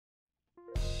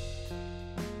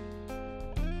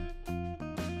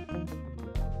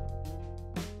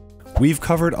We've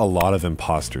covered a lot of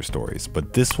imposter stories,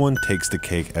 but this one takes the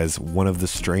cake as one of the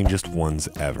strangest ones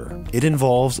ever. It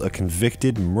involves a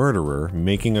convicted murderer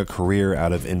making a career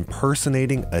out of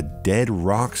impersonating a dead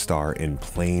rock star in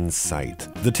plain sight.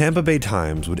 The Tampa Bay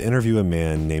Times would interview a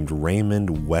man named Raymond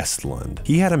Westlund.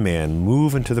 He had a man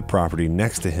move into the property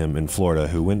next to him in Florida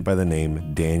who went by the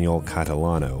name Daniel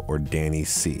Catalano, or Danny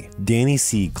C. Danny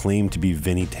C claimed to be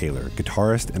Vinnie Taylor,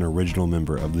 guitarist and original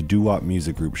member of the doo-wop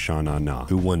music group Sha Na Na,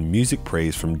 who won music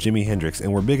praise from Jimi Hendrix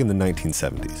and were big in the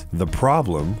 1970s. The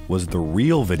problem was the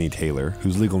real Vinnie Taylor,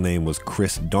 whose legal name was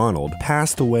Chris Donald,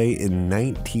 passed away in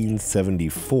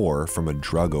 1974 from a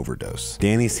drug overdose.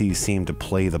 Danny C seemed to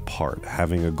play the part,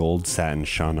 having a gold satin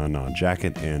Sha Na Na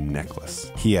jacket and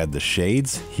necklace. He had the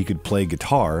shades, he could play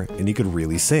guitar, and he could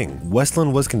really sing.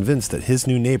 Westlund was convinced that his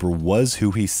new neighbor was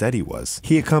who he said he was.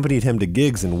 He accompanied him to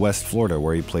gigs in West Florida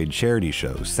where he played charity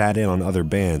shows, sat in on other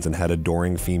bands, and had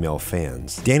adoring female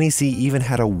fans. Danny C even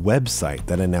had a website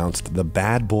that announced "The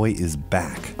Bad Boy is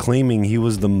Back," claiming he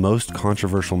was the most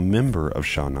controversial member of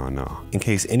Sha Na Na. In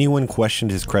case anyone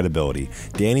questioned his credibility,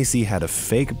 Danny C had a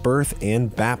fake birth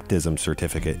and baptism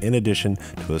certificate in addition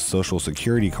to a social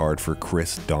security card for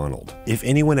Chris Donald. If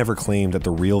anyone ever claimed that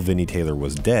the real Vinnie Taylor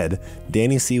was dead,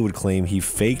 Danny C would claim he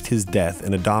faked his death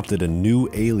and adopted a new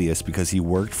alias because he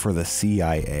worked for the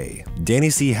CIA. Danny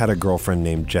C had a girlfriend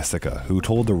named Jessica who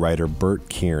told the writer Bert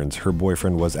Kearns her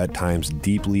boyfriend was at times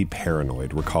deeply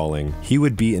paranoid, recalling, "He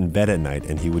would be in bed at night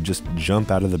and he would just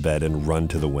jump out of the bed and run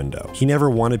to the window. He never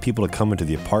wanted people to come into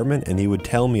the apartment, and he would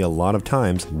tell me a lot of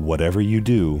times, whatever you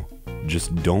do,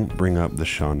 just don't bring up the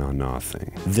Sha Na Na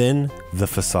thing." Then the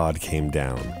facade came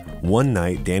down. One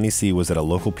night, Danny C was at a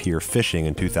local pier fishing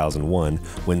in 2001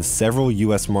 when several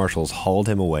U.S. Marshals hauled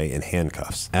him away in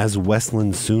handcuffs. As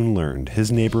Westlund soon learned,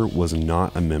 his neighbor was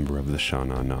not a member of the Sha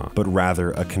Na Na, but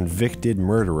rather a convicted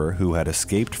murderer who had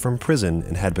escaped from prison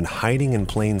and had been hiding in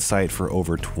plain sight for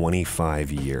over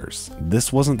 25 years.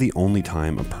 This wasn't the only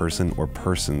time a person or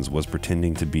persons was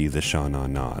pretending to be the Sha Na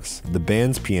Nas. The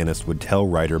band's pianist would tell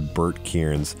writer Bert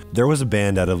Kearns, "There was a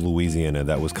band out of Louisiana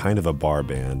that was kind of a bar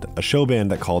band, a show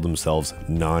band that called themselves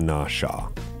Na Na Sha."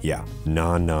 Yeah,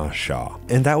 Na Na Sha.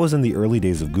 And that was in the early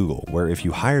days of Google, where if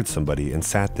you hired somebody and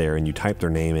sat there and you typed their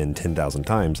name in 10,000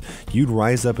 times, you'd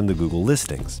rise up in the Google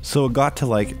listings. So it got to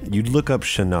like, you'd look up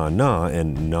Sha Na Na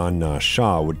and Na Na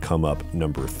Sha would come up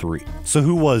number 3. So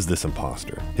who was this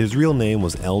imposter? His real name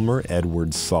was Elmer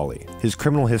Edward Solly. His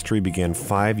criminal history began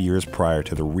 5 years prior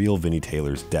to the real Vinnie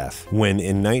Taylor's death, when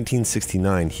in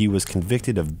 1969 he was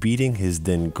convicted of beating his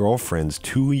then girlfriend's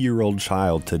 2-year-old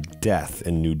child to death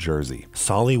in New Jersey.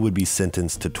 Solly would be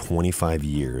sentenced to 25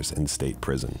 years in state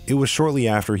prison. It was shortly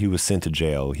after he was sent to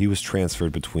jail, he was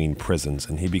transferred between prisons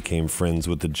and he became friends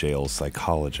with the jail's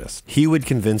psychologist. He would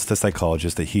convince the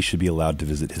psychologist that he should be allowed to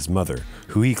visit his mother,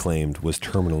 who he claimed was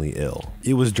terminally ill.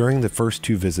 It was during the first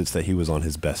 2 visits that he was on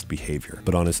his best behavior,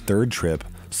 but on his 3rd trip,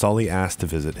 Solly asked to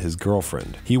visit his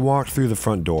girlfriend. He walked through the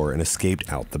front door and escaped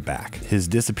out the back. His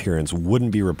disappearance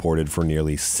wouldn't be reported for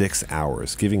nearly 6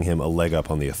 hours, giving him a leg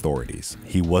up on the authorities.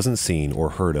 He wasn't seen or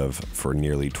heard of for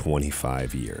nearly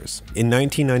 25 years. In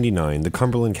 1999, the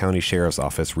Cumberland County Sheriff's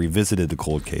Office revisited the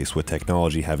cold case, with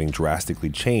technology having drastically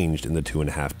changed in the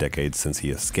 2.5 decades since he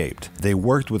escaped. They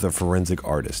worked with a forensic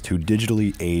artist who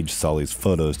digitally aged Solly's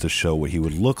photos to show what he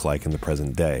would look like in the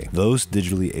present day. Those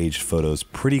digitally aged photos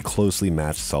pretty closely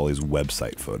matched Solly's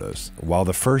website photos. While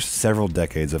the first several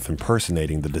decades of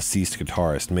impersonating the deceased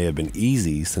guitarist may have been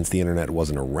easy since the internet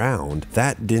wasn't around,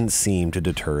 that didn't seem to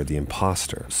deter the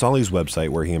imposter. Solly's website,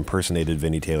 where he impersonated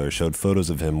Vinnie Taylor, showed photos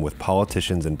of him with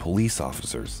politicians and police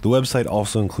officers. The website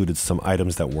also included some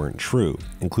items that weren't true,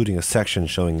 including a section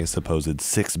showing his supposed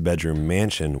 6-bedroom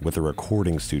mansion with a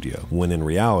recording studio, when in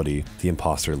reality, the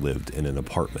imposter lived in an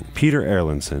apartment. Peter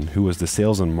Erlandson, who was the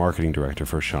sales and marketing director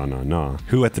for Sha Na Na,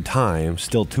 who at the time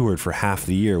still toured for half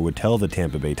the year, would tell the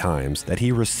Tampa Bay Times that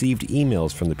he received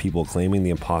emails from the people claiming the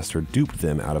imposter duped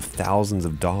them out of thousands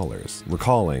of dollars,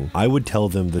 recalling, "I would tell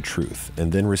them the truth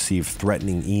and then receive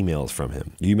threatening emails from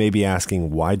him. You may be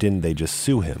asking, why didn't they just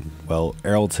sue him?" Well,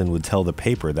 Erlandson would tell the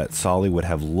paper that Solly would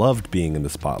have loved being in the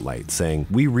spotlight, saying,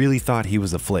 "We really thought he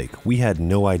was a flake. We had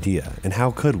no idea. And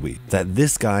how could we? That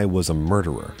this guy was a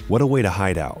murderer. What a way to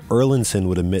hide out." Erlandson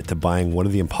would admit to buying one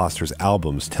of the imposter's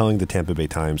albums, telling the Tampa Bay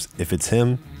Times, "If it's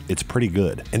him, it's pretty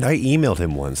good." And I emailed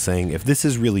him once saying, "If this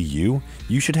is really you,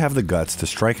 you should have the guts to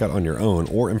strike out on your own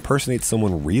or impersonate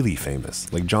someone really famous,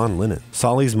 like John Lennon."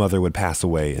 Solly's mother would pass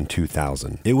away in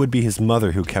 2000. It would be his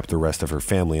mother who kept the rest of her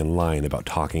family in line about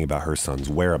talking about her son's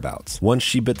whereabouts. Once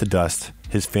she bit the dust,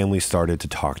 his family started to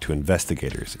talk to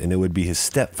investigators, and it would be his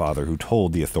stepfather who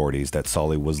told the authorities that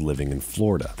Solly was living in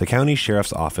Florida. The county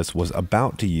sheriff's office was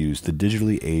about to use the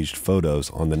digitally aged photos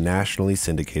on the nationally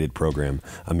syndicated program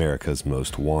America's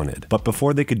Most Wanted. But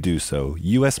before they could do so,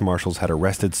 U.S. Marshals had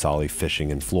arrested Solly fishing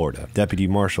in Florida. Deputy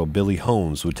Marshal Billy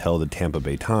Holmes would tell the Tampa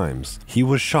Bay Times he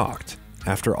was shocked.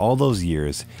 After all those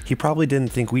years, he probably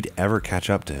didn't think we'd ever catch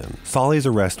up to him. Solly's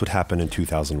arrest would happen in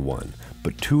 2001,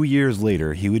 but 2 years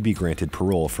later he would be granted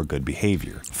parole for good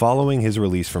behavior. Following his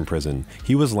release from prison,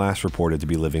 he was last reported to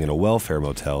be living in a welfare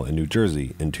motel in New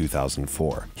Jersey in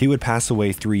 2004. He would pass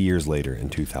away 3 years later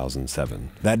in 2007.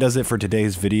 That does it for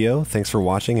today's video. Thanks for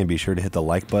watching, and be sure to hit the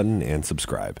like button and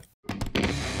subscribe.